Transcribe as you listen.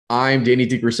I'm Danny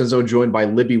DeCrescenzo, joined by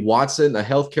Libby Watson, a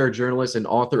healthcare journalist and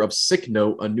author of Sick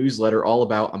Note, a newsletter all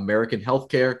about American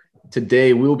healthcare.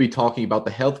 Today, we will be talking about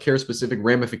the healthcare-specific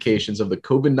ramifications of the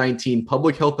COVID-19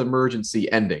 public health emergency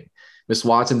ending. Ms.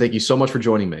 Watson, thank you so much for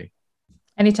joining me.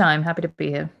 Anytime, happy to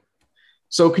be here.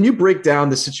 So can you break down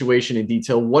the situation in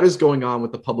detail? What is going on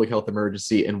with the public health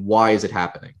emergency and why is it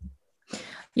happening?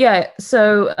 Yeah,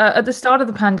 so at the start of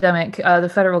the pandemic,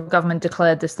 the federal government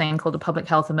declared this thing called a public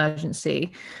health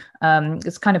emergency.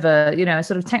 It's kind of a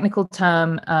sort of technical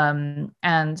term.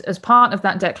 And as part of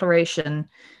that declaration,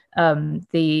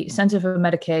 the Center for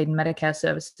Medicaid and Medicare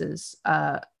Services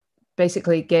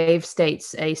basically gave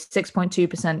states a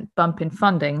 6.2% bump in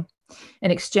funding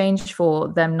in exchange for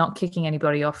them not kicking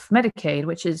anybody off Medicaid,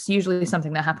 which is usually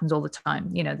something that happens all the time.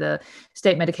 You know, the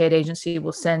state Medicaid agency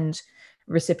will send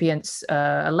recipients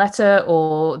a letter,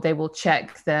 or they will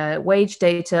check their wage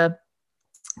data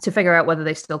to figure out whether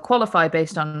they still qualify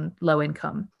based on low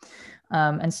income.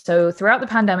 And so throughout the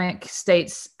pandemic,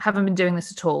 states haven't been doing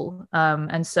this at all.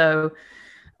 And so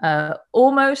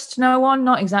almost no one,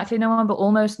 not exactly no one, but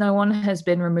almost no one has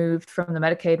been removed from the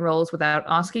Medicaid rolls without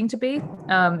asking to be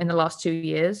in the last 2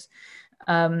 years.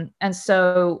 And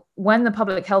so when the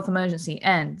public health emergency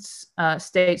ends,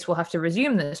 states will have to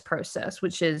resume this process,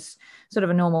 which is sort of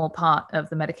a normal part of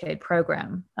the Medicaid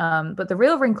program. But the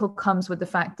real wrinkle comes with the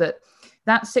fact that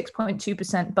that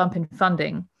 6.2% bump in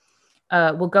funding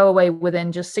will go away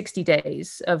within just 60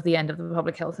 days of the end of the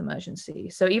public health emergency.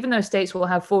 So even though states will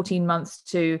have 14 months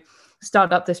to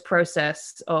start up this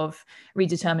process of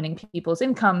redetermining people's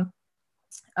income,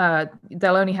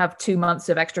 they'll only have 2 months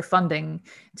of extra funding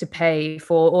to pay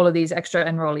for all of these extra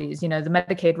enrollees. You know, the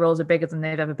Medicaid rolls are bigger than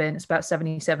they've ever been. It's about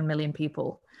 77 million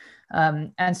people.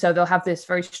 And so they'll have this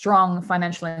very strong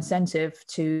financial incentive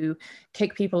to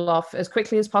kick people off as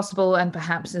quickly as possible and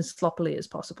perhaps as sloppily as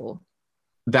possible.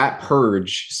 That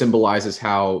purge symbolizes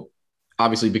how,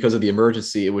 obviously, because of the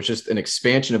emergency, it was just an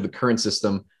expansion of the current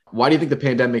system. Why do you think the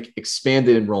pandemic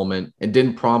expanded enrollment and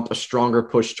didn't prompt a stronger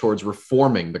push towards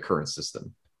reforming the current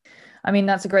system? I mean,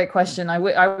 that's a great question. I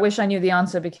wish I knew the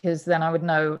answer, because then I would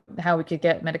know how we could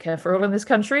get Medicare for all in this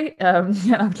country.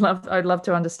 I'd love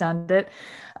to understand it.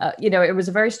 It was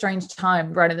a very strange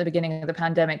time right at the beginning of the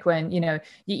pandemic when, you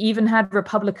even had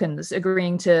Republicans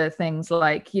agreeing to things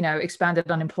like,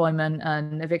 expanded unemployment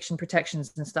and eviction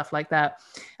protections and stuff like that.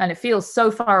 And it feels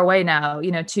so far away now.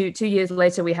 Two years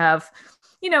later, we have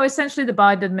essentially the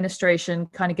Biden administration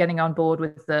kind of getting on board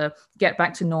with the get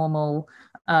back to normal,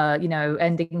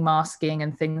 ending masking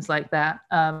and things like that.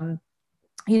 I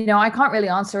can't really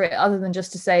answer it other than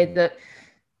just to say that,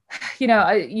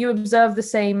 you observe the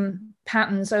same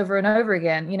patterns over and over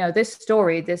again. This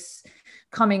story, this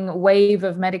coming wave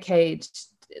of Medicaid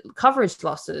coverage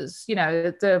losses,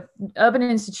 the Urban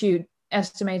Institute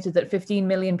estimated that 15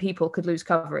 million people could lose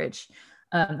coverage.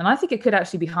 And I think it could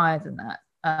actually be higher than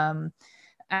that.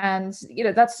 And,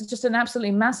 that's just an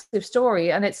absolutely massive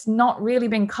story. And it's not really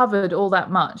been covered all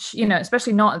that much,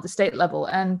 especially not at the state level.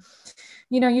 And,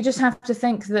 you just have to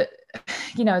think that,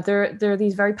 there are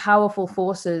these very powerful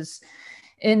forces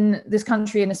in this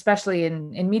country, and especially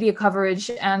in media coverage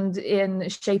and in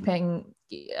shaping,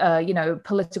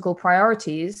 political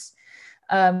priorities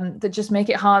that just make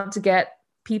it hard to get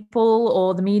people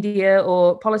or the media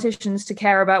or politicians to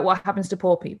care about what happens to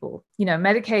poor people.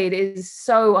 Medicaid is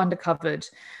so undercovered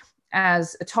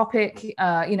as a topic.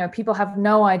 People have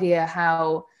no idea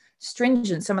how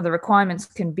stringent some of the requirements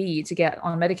can be to get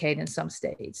on Medicaid in some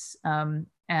states.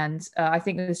 And I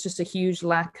think there's just a huge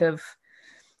lack of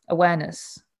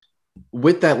awareness.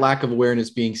 With that lack of awareness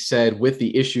being said, with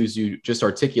the issues you just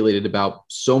articulated about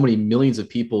so many millions of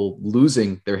people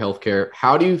losing their healthcare,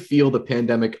 how do you feel the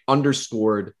pandemic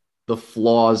underscored the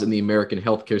flaws in the American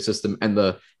healthcare system and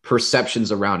the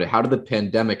perceptions around it? How did the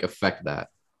pandemic affect that?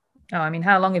 Oh, I mean,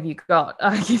 how long have you got?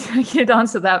 I could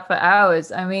answer that for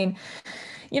hours. I mean,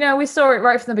 we saw it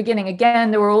right from the beginning.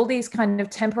 Again, there were all these kind of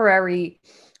temporary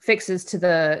fixes to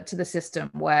the system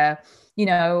where,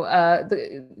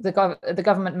 the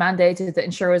government mandated that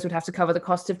insurers would have to cover the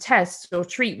cost of tests or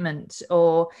treatment,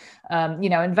 or,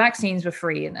 and vaccines were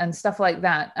free and stuff like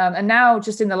that. And now,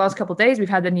 just in the last couple of days, we've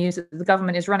had the news that the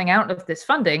government is running out of this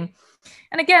funding.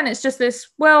 And again, it's just this,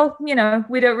 well, we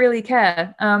don't really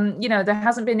care. There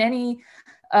hasn't been any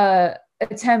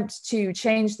attempt to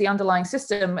change the underlying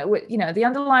system. The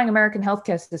underlying American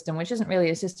healthcare system, which isn't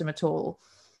really a system at all,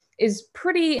 is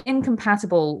pretty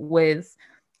incompatible with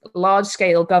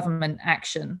large-scale government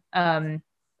action.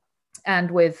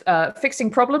 and with fixing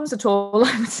problems at all,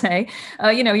 I would say.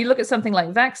 You look at something like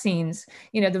vaccines,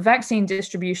 the vaccine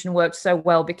distribution worked so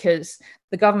well because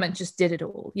the government just did it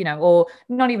all, or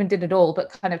not even did it all,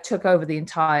 but kind of took over the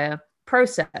entire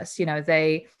process.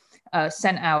 They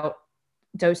sent out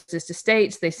doses to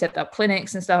states, they set up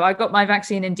clinics and stuff. I got my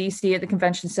vaccine in DC at the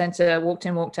convention center, walked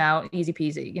in, walked out, easy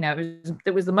peasy.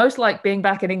 It was the most like being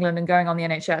back in England and going on the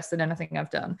NHS than anything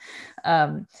I've done.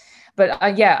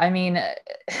 But yeah, I mean,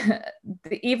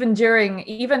 even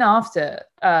after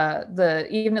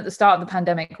even at the start of the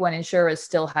pandemic, when insurers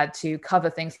still had to cover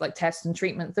things like tests and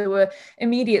treatment, there were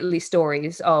immediately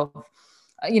stories of,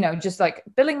 just like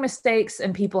billing mistakes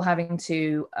and people having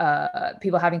to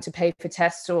pay for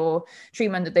tests or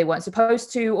treatment that they weren't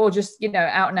supposed to, or just,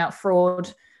 out and out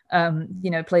fraud.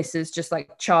 Places just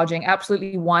like charging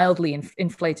absolutely wildly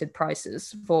inflated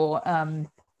prices for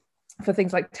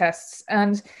things like tests,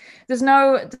 and there's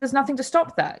nothing to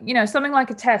stop that. Something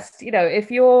like a test, if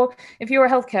you're a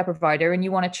healthcare provider and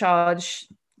you want to charge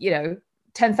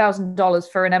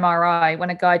 $10,000 for an MRI when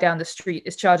a guy down the street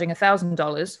is charging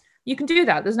 $1,000, you can do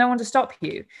that. There's no one to stop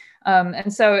you.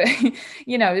 And so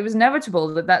it was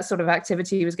inevitable that sort of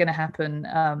activity was going to happen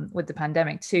with the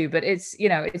pandemic too. But it's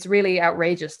really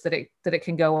outrageous that it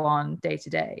can go on day to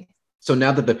day. So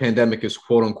now that the pandemic is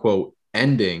quote unquote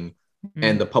ending,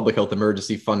 and the public health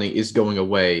emergency funding is going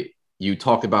away, you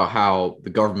talked about how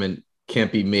the government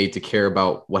can't be made to care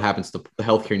about what happens to the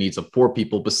healthcare needs of poor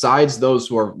people. Besides those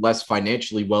who are less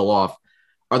financially well off,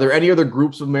 are there any other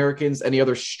groups of Americans, any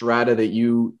other strata that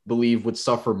you believe would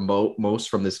suffer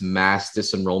most from this mass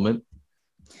disenrollment?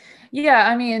 Yeah,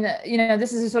 I mean,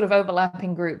 this is a sort of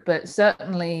overlapping group, but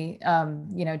certainly,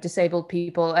 disabled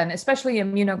people and especially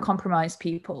immunocompromised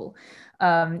people.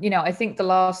 I think the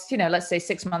last, let's say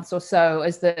 6 months or so,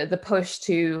 as the push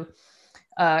to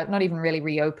not even really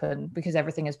reopen, because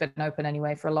everything has been open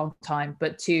anyway for a long time,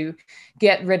 but to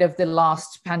get rid of the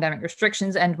last pandemic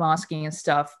restrictions, end masking and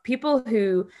stuff. People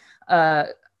who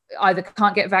either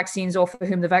can't get vaccines or for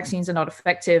whom the vaccines are not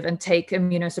effective and take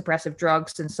immunosuppressive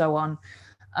drugs and so on.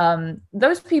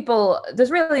 Those people,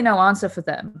 there's really no answer for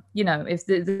them. If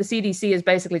the CDC is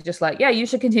basically just like, yeah, you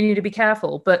should continue to be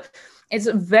careful, but it's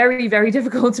very, very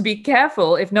difficult to be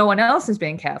careful if no one else is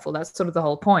being careful. That's sort of the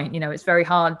whole point. It's very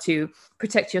hard to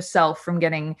protect yourself from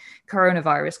getting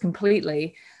coronavirus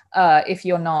completely if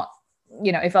you're not,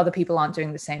 if other people aren't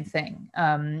doing the same thing.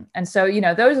 And so,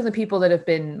 those are the people that have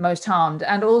been most harmed.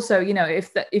 And also,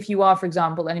 if you are, for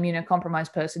example, an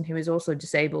immunocompromised person who is also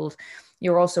disabled,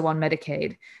 you're also on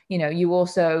Medicaid, you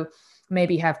also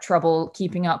maybe have trouble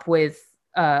keeping up with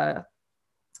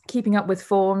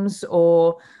forms,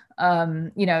 or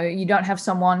you don't have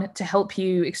someone to help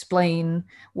you explain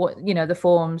what, the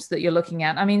forms that you're looking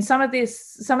at. I mean, some of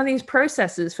these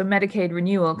processes for Medicaid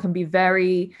renewal can be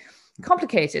very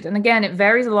complicated. And again, it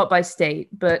varies a lot by state.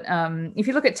 But if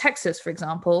you look at Texas, for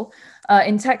example,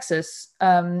 in Texas,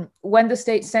 when the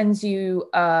state sends you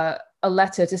a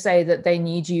letter to say that they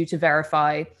need you to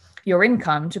verify your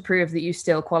income to prove that you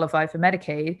still qualify for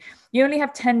Medicaid, you only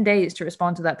have 10 days to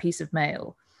respond to that piece of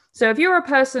mail. So if you're a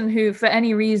person who, for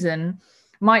any reason,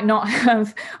 might not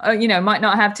have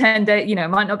 10 days,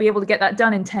 might not be able to get that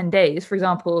done in 10 days. For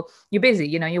example, you're busy,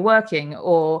 you're working,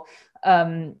 or,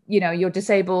 you're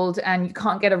disabled and you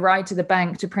can't get a ride to the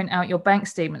bank to print out your bank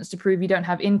statements to prove you don't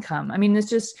have income. I mean, there's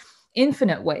just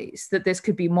infinite ways that this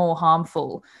could be more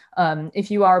harmful if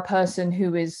you are a person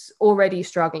who is already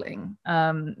struggling.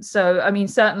 So, I mean,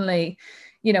 certainly,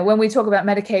 when we talk about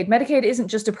Medicaid isn't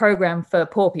just a program for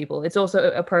poor people. It's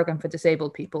also a program for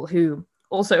disabled people who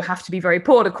also have to be very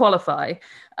poor to qualify.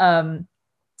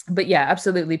 But yeah,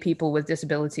 absolutely, people with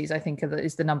disabilities, I think,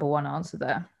 is the number one answer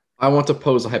there. I want to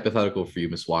pose a hypothetical for you,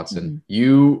 Ms. Watson. Mm-hmm.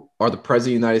 You are the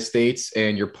president of the United States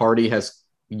and your party has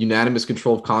unanimous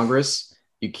control of Congress.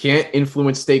 You can't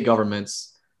influence state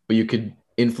governments, but you could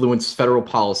influence federal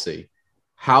policy.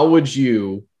 How would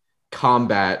you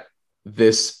combat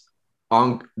this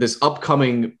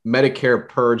upcoming Medicaid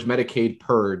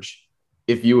purge,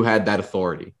 if you had that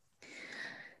authority?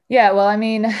 Yeah, well, I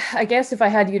mean, I guess if I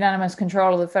had unanimous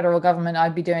control of the federal government,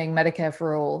 I'd be doing Medicare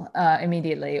for all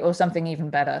immediately, or something even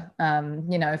better.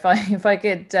 If I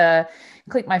could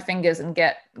click my fingers and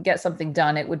get something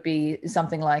done, it would be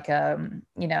something like an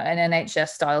NHS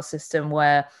style system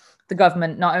where the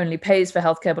government not only pays for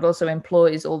healthcare but also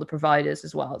employs all the providers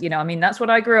as well. I mean, that's what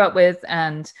I grew up with,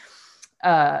 and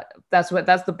that's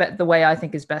the way I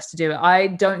think is best to do it. I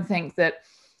don't think that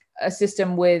a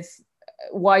system with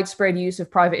widespread use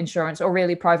of private insurance, or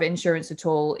really private insurance at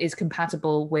all, is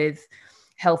compatible with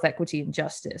health equity and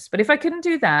justice. But if I couldn't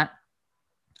do that,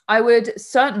 I would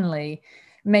certainly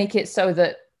make it so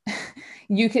that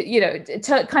you could,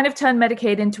 kind of turn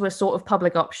Medicaid into a sort of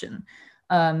public option,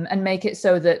 and make it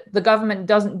so that the government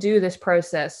doesn't do this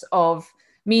process of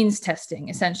means testing,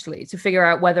 essentially, to figure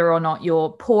out whether or not you're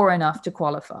poor enough to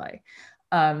qualify.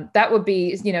 That would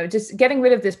be, just getting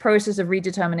rid of this process of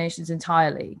redeterminations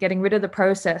entirely, getting rid of the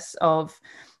process of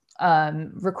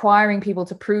requiring people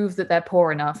to prove that they're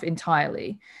poor enough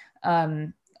entirely.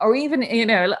 Or even,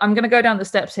 I'm going to go down the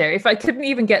steps here. If I couldn't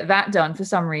even get that done for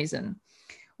some reason,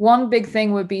 one big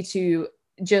thing would be to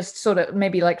just sort of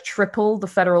maybe like triple the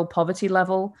federal poverty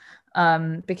level,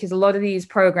 because a lot of these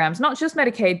programs, not just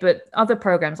Medicaid, but other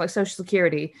programs like Social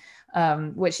Security,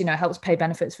 which, helps pay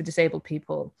benefits for disabled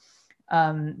people.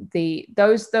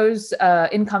 Those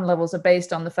income levels are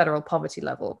based on the federal poverty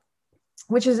level,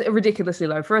 which is ridiculously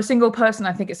low. For a single person,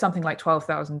 I think it's something like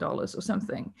 $12,000 or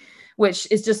something, which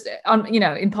is just,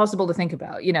 impossible to think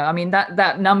about.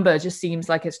 That number just seems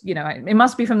like it's, it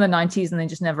must be from the 90s and they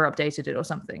just never updated it or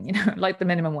something, like the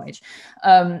minimum wage.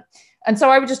 And so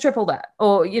I would just triple that,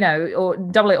 or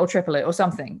double it or triple it or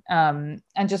something, and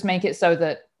just make it so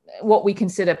that what we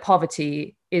consider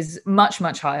poverty is much,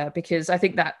 much higher, because I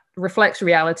think that reflects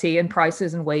reality and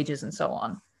prices and wages and so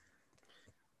on.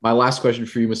 My last question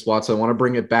for you, Ms. Watson, I want to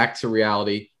bring it back to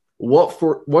reality.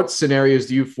 What scenarios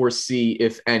do you foresee,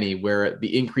 if any, where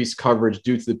the increased coverage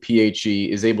due to the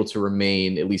PHE is able to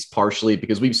remain at least partially?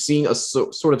 Because we've seen a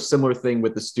sort of similar thing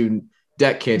with the student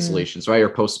debt cancellations, right, or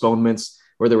postponements,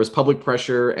 where there was public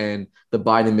pressure and the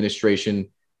Biden administration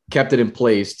kept it in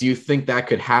place. Do you think that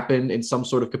could happen in some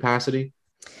sort of capacity?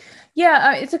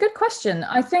 Yeah, it's a good question.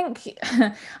 I think,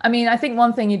 I think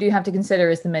one thing you do have to consider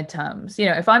is the midterms.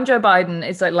 If I'm Joe Biden,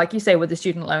 it's like you say with the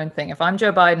student loan thing. If I'm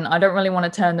Joe Biden, I don't really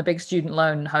want to turn the big student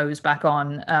loan hose back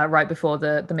on right before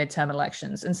the midterm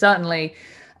elections. And certainly,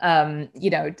 I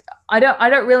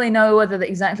don't really know whether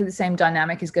exactly the same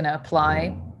dynamic is going to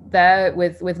apply there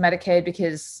with Medicaid,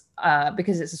 because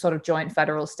it's a sort of joint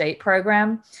federal state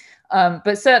program.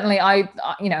 But certainly,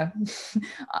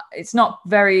 it's not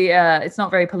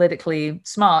very politically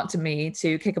smart to me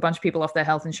to kick a bunch of people off their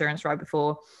health insurance right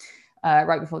before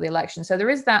the election. So there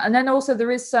is that, and then also there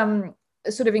is some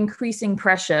sort of increasing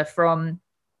pressure from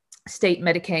state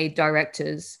Medicaid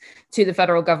directors to the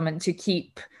federal government to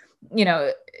keep,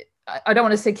 I don't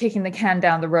want to say kicking the can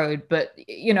down the road, but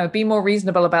be more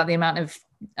reasonable about the amount of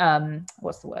time,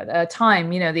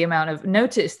 the amount of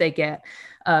notice they get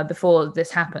before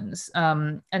this happens.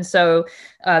 And so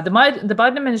the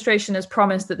Biden administration has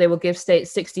promised that they will give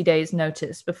states 60 days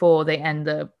notice before they end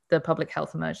the public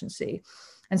health emergency.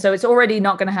 And so it's already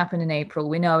not going to happen in April.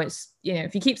 We know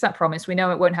if he keeps that promise, we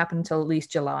know it won't happen until at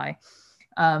least July.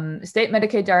 State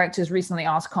Medicaid directors recently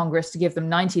asked Congress to give them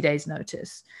 90 days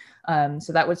notice.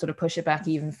 So that would sort of push it back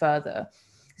even further.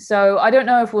 So I don't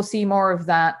know if we'll see more of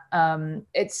that.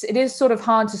 It is sort of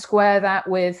hard to square that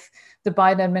with the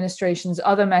Biden administration's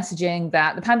other messaging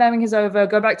that the pandemic is over,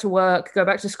 go back to work, go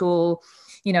back to school,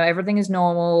 everything is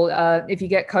normal. If you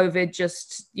get COVID,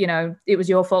 just, it was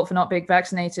your fault for not being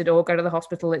vaccinated, or go to the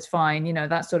hospital, it's fine,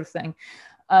 that sort of thing.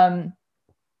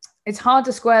 It's hard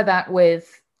to square that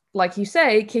with, like you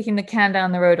say, kicking the can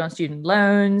down the road on student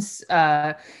loans,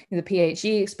 the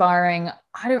PHE expiring.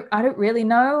 I don't really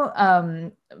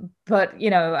know. But,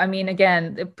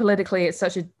 again, politically, it's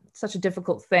such a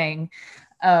difficult thing.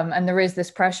 And there is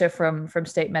this pressure from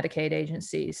state Medicaid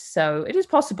agencies. So it is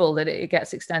possible that it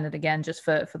gets extended again just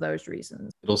for those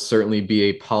reasons. It'll certainly be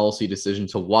a policy decision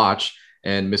to watch.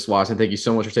 And Ms. Watson, thank you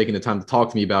so much for taking the time to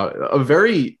talk to me about a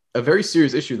very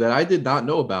serious issue that I did not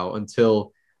know about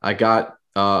until I got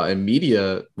a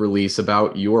media release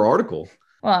about your article.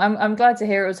 Well, I'm glad to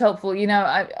hear it was helpful.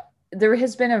 There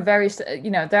has been a very,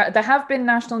 there have been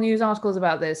national news articles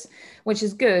about this, which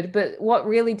is good. But what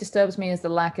really disturbs me is the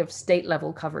lack of state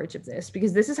level coverage of this,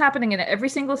 because this is happening in every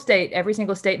single state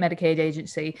Medicaid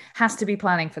agency has to be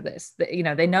planning for this.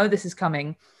 They know this is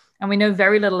coming, and we know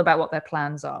very little about what their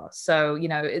plans are. So,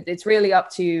 it's really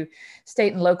up to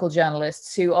state and local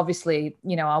journalists who obviously,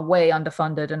 are way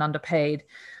underfunded and underpaid,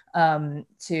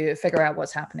 to figure out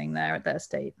what's happening there at their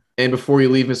state. And before you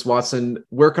leave, Ms. Watson,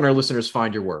 where can our listeners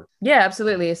find your work? Yeah,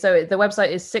 absolutely. So the website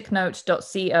is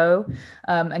sicknote.co,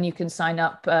 and you can sign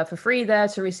up for free there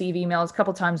to receive emails a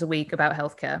couple times a week about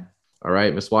healthcare. All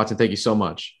right, Ms. Watson, thank you so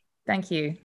much. Thank you.